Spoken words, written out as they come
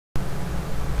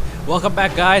Welcome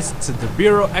back, guys, to the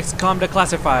Bureau XCOM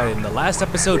Declassified. In the last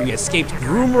episode, we escaped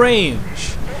Groom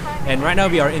Range. And right now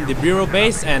we are in the Bureau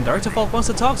base, and Director Falk wants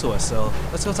to talk to us, so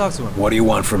let's go talk to him. What do you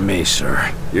want from me,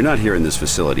 sir? You're not here in this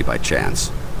facility by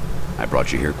chance. I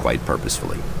brought you here quite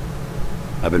purposefully.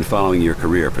 I've been following your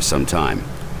career for some time.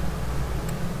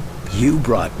 You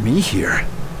brought me here?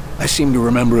 I seem to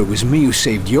remember it was me who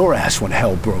saved your ass when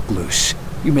hell broke loose.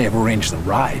 You may have arranged the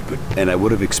ride, but... And I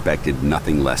would have expected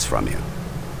nothing less from you.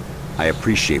 I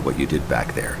appreciate what you did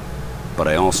back there, but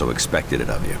I also expected it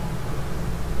of you.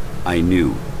 I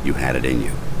knew you had it in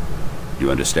you. You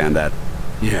understand that?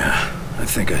 Yeah, I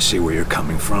think I see where you're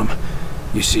coming from.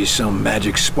 You see some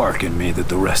magic spark in me that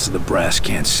the rest of the brass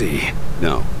can't see.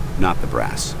 No, not the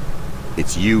brass.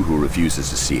 It's you who refuses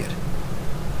to see it.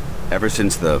 Ever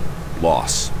since the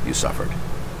loss you suffered.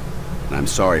 And I'm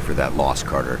sorry for that loss,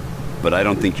 Carter, but I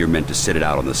don't think you're meant to sit it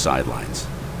out on the sidelines.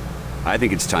 I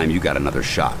think it's time you got another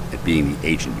shot at being the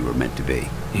agent you were meant to be.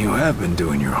 You have been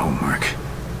doing your homework.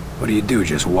 What do you do,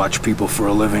 just watch people for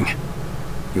a living?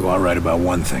 You are right about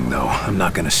one thing, though. I'm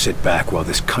not gonna sit back while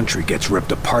this country gets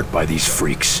ripped apart by these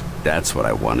freaks. That's what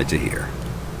I wanted to hear.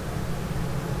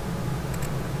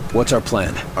 What's our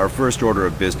plan? Our first order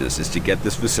of business is to get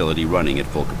this facility running at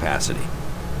full capacity.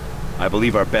 I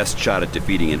believe our best shot at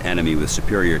defeating an enemy with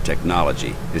superior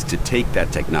technology is to take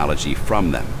that technology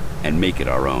from them and make it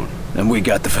our own. And we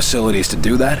got the facilities to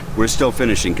do that? We're still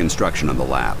finishing construction on the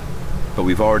lab, but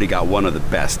we've already got one of the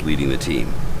best leading the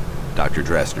team, Dr.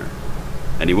 Dresner.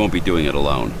 And he won't be doing it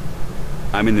alone.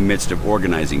 I'm in the midst of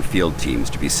organizing field teams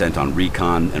to be sent on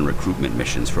recon and recruitment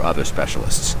missions for other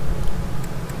specialists.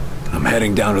 I'm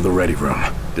heading down to the ready room.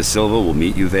 De Silva will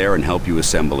meet you there and help you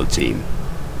assemble a team.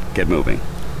 Get moving.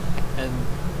 And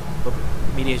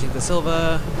mediating De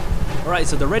Silva. Alright,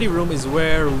 so the ready room is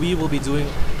where we will be doing,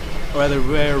 or rather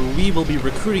where we will be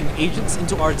recruiting agents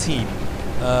into our team.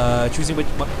 Choosing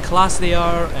what class they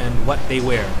are and what they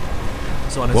wear.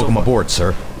 So on and Welcome so forth. aboard,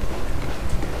 sir.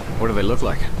 What do they look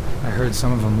like? I heard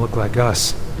some of them look like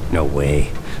us. No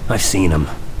way. I've seen them.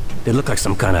 They look like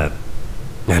some kind of...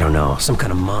 I don't know, some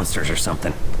kind of monsters or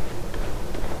something.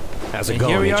 How's it And here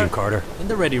going, we Agent are Carter? in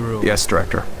the ready room. Yes,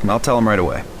 Director. I'll tell him right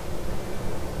away.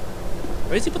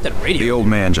 Where does he put that radio? The old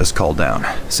man just called down.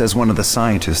 Says one of the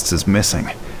scientists is missing.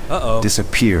 Uh-oh.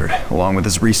 Disappeared, along with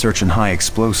his research in high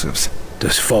explosives.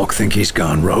 Does Falk think he's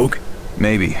gone rogue?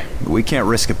 Maybe, but we can't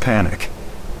risk a panic.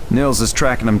 Nils is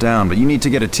tracking him down, but you need to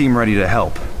get a team ready to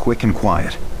help, quick and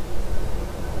quiet.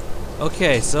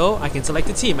 Okay, so I can select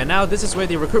a team, and now this is where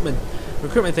the recruitment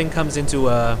thing comes into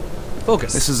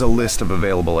focus. This is a list of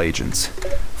available agents.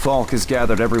 Falk has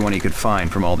gathered everyone he could find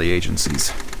from all the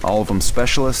agencies. All of them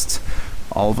specialists,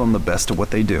 all of them the best at what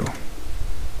they do.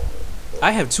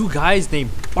 I have two guys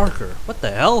named Barker. What the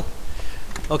hell?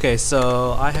 Okay,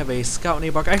 so I have a scout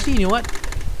named Barker. Actually, you know what?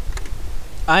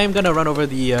 I am gonna run over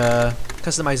the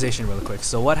customization real quick.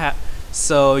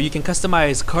 So you can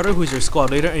customize Carter, who's your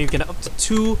squad leader, and you can have up to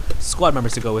 2 squad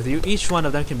members to go with you. Each one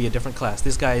of them can be a different class.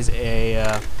 This guy is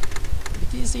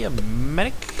is he a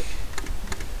medic?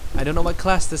 I don't know what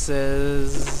class this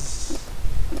is.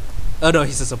 Oh no,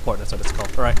 he's a support. That's what it's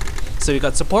called. All right. So you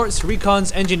got supports,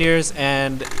 recons, engineers,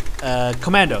 and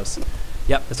commandos.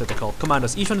 Yep, that's what they're called.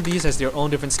 Commandos. Each one of these has their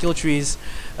own different skill trees.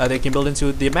 They can build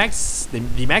into the max.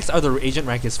 The max other agent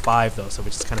rank is 5 though, so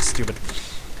which is kind of stupid.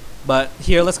 But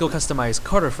here, let's go customize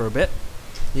Carter for a bit.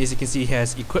 As you can see, he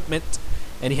has equipment,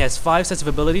 and he has 5 sets of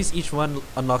abilities, each one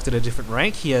unlocked at a different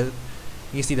rank. You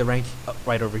can see the rank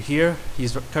right over here.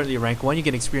 He's currently rank 1. You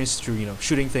get experience through, you know,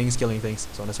 shooting things, killing things,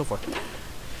 so on and so forth.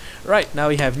 Right, now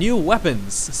we have new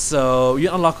weapons. So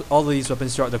you unlock all of these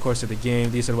weapons throughout the course of the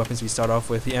game. These are the weapons we start off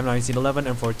with: the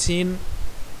M1911,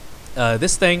 M14,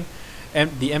 this thing,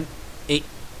 and the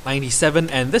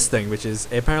M897, and this thing, which is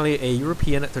apparently a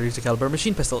European 32 caliber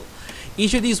machine pistol.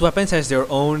 Each of these weapons has their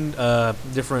own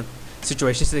different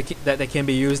situations that they can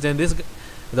be used in.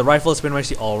 The rifle is pretty much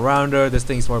the all-rounder. This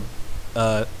thing's more.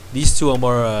 These two are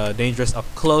more dangerous up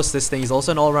close. This thing is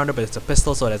also an all-rounder, but it's a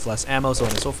pistol, so it has less ammo, so on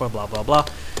and so forth. Blah blah blah.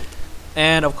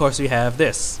 And of course we have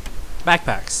this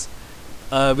backpacks.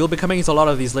 We'll be coming into a lot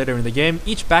of these later in the game.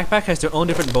 Each backpack has their own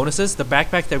different bonuses. The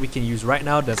backpack that we can use right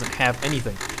now doesn't have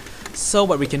anything. So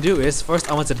what we can do is,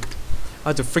 first I want to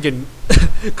friggin'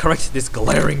 correct this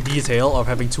glaring detail of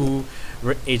having 2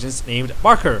 agents named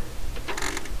Barker.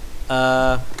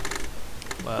 How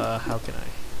can I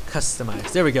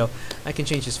customize? There we go. I can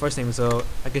change his first name, so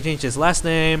I can change his last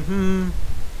name.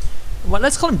 Well,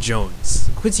 let's call him Jones.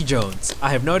 Quincy Jones.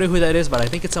 I have no idea who that is, but I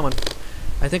think it's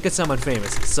someone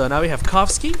famous. So now we have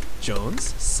Kovsky,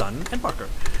 Jones, Sun, and Barker.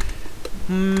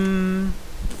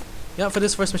 Yeah, for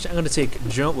this first mission, I'm gonna take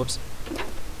Joe. Whoops.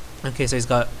 Okay, so he's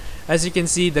got, as you can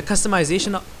see, the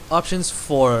customization options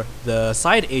for the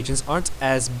side agents aren't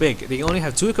as big. They only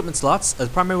have 2 equipment slots, a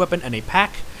primary weapon, and a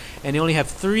pack, and they only have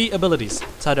 3 abilities.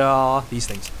 Ta-da! These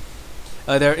things.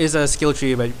 There is a skill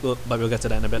tree, but we'll get to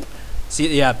that in a bit.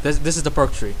 See, yeah, this is the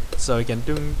perk tree. So you can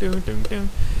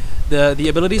the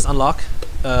abilities unlock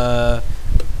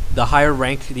the higher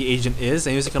rank the agent is,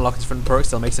 and you can unlock different perks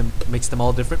that makes them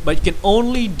all different. But you can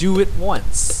only do it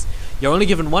once. You're only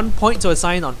given 1 point to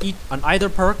assign on either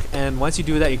perk, and once you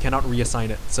do that, you cannot reassign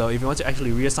it. So if you want to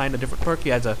actually reassign a different perk,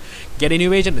 you have to get a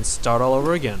new agent and start all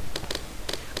over again.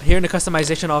 Here in the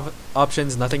customization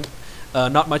options,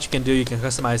 not much you can do. You can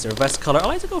customize your vest color. I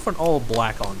like to go for an all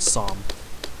black ensemble.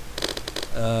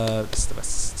 This is the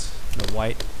vest. The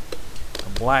white, a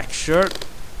black shirt,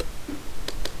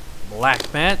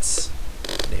 black pants,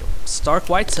 and a stark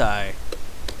white tie.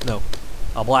 No,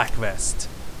 a black vest.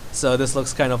 So this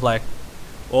looks kind of like,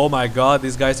 oh my god,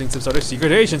 these guys doing some sort of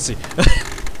secret agency.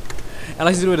 I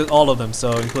like to do it with all of them,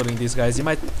 so including these guys. You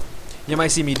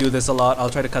might see me do this a lot. I'll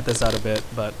try to cut this out a bit,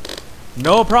 but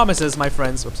no promises, my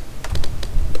friends. Whoops.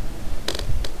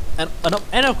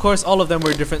 And of course, all of them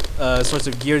wear different sorts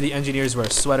of gear. The engineers wear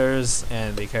sweaters,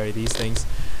 and they carry these things.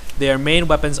 Their main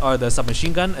weapons are the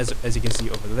submachine gun, as you can see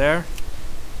over there.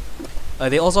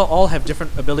 They also all have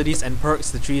different abilities and perks.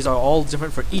 The trees are all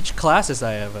different for each class, as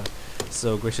I have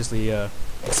so graciously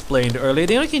explained earlier.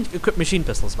 They only can equip machine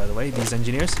pistols, by the way, these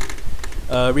engineers.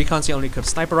 Recons can only equip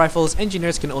sniper rifles.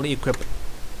 Engineers can only equip,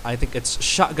 I think it's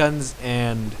shotguns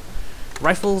and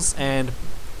rifles, and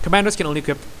commanders can only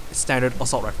equip standard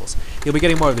assault rifles. You'll be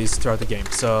getting more of these throughout the game,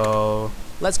 so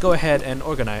let's go ahead and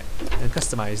organize and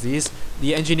customize these.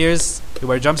 The engineers, they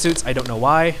wear jumpsuits. I don't know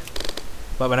why,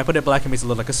 but when I put it black, it makes it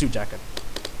look like a suit jacket.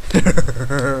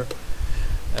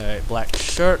 Alright, black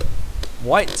shirt,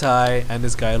 white tie, and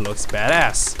this guy looks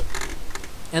badass.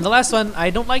 And the last one, I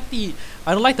don't like the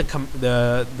camo,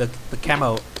 the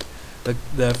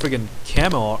friggin'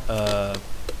 camo,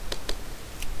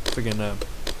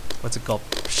 what's it called?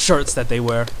 Shirts that they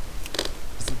wear.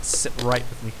 Doesn't sit right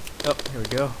with me. Oh, here we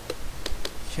go.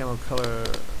 Camo color.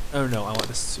 Oh no, I want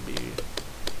this to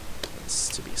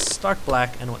be stark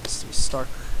black, and I want this to be stark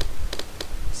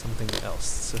something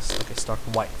else. Okay, stark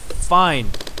white. Fine.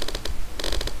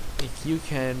 If you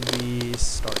can be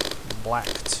stark black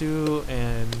too,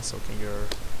 and so can your.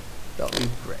 That'll be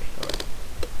gray. Alright.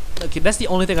 Okay, that's the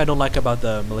only thing I don't like about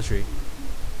the military.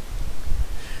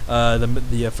 The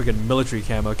friggin' military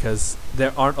camo, because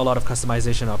there aren't a lot of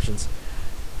customization options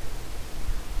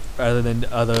rather than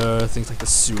other things like the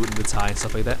suit and the tie and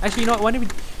stuff like that. Actually, you know what? Why don't we,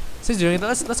 since you're doing it,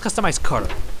 let's customize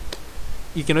Carter.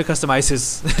 You can only customize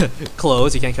his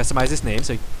clothes. You can't customize his name,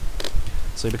 so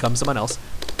he becomes someone else.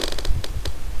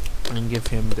 And give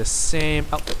him the same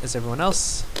outfit as everyone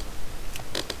else.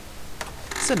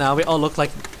 So now we all look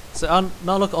like,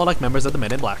 now look all like members of the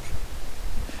Men in Black.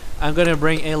 I'm gonna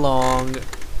bring along.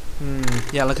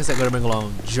 Yeah, like I said, I'm gonna bring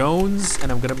along Jones,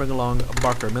 and I'm gonna bring along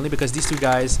Barker, mainly because these two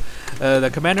guys,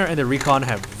 the commander and the recon,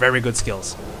 have very good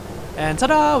skills. And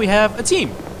ta-da, we have a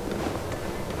team.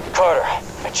 Carter,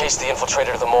 I chased the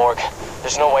infiltrator to the morgue.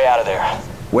 There's no way out of there.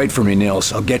 Wait for me,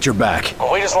 Nils. I'll get your back.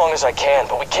 I'll wait as long as I can,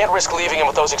 but we can't risk leaving him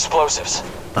with those explosives.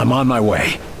 I'm on my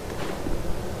way.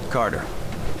 Carter,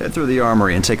 head through the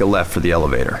armory and take a left for the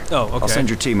elevator. Oh, okay. I'll send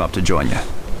your team up to join you.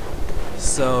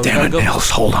 So damn it, Nils,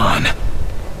 hold on.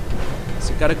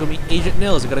 So we gotta go meet Agent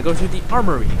Nils. We gotta go through the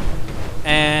armory,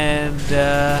 and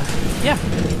yeah,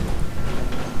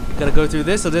 we gotta go through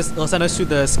this. So this will send us to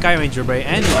the Sky Ranger Bay.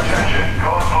 And attention,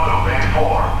 Code Blue, Bay 4.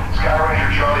 Sky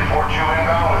Ranger Charlie 42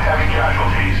 inbound with heavy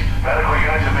casualties. Medical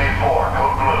units at Bay 4.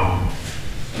 Code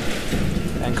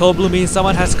Blue. And Code Blue means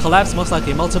someone has collapsed, most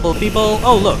likely multiple people.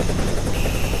 Oh look,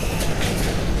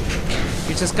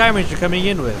 it's a Sky Ranger coming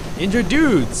in with injured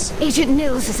dudes. Agent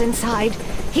Nils is inside.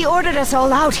 He ordered us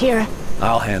all out here.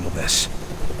 I'll handle this.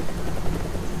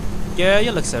 Yeah,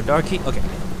 you look so darky. Okay.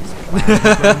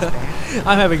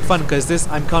 I'm having fun because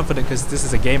I'm confident because this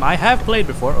is a game I have played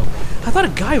before. Oh, I thought a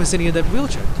guy was sitting in that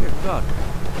wheelchair. Dear God.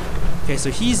 Okay,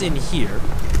 so he's in here.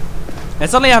 And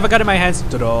suddenly I have a gun in my hands.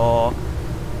 Ta-da!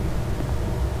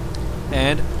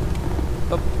 And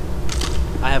oh,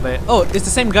 I have a. Oh, it's the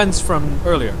same guns from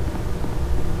earlier.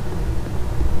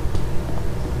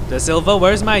 De Silva,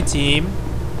 where's my team?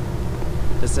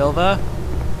 De Silva?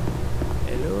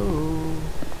 Hello?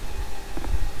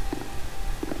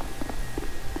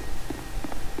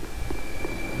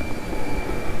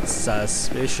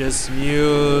 Suspicious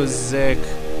music.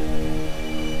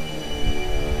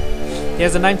 He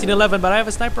has a 1911, but I have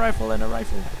a sniper rifle and a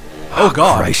rifle. Oh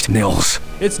God! Christ, Nils.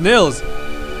 It's Nils.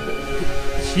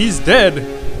 He's dead.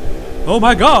 Oh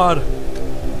my god.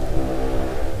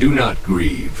 Do not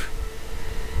grieve.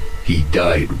 He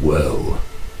died well.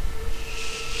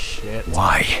 Shit.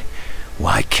 Why?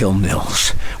 Why kill Mills?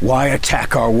 Why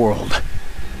attack our world?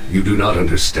 You do not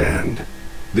understand.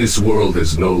 This world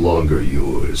is no longer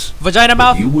yours. Vagina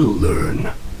mouth? You will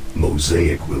learn.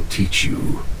 Mosaic will teach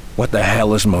you. What the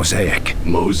hell is Mosaic?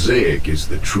 Mosaic is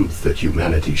the truth that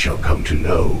humanity shall come to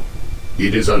know.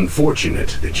 It is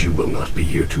unfortunate that you will not be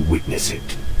here to witness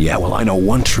it. Yeah, well, I know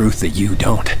one truth that you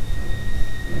don't.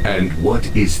 And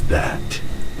what is that?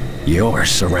 You're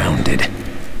surrounded.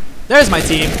 There's my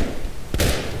team.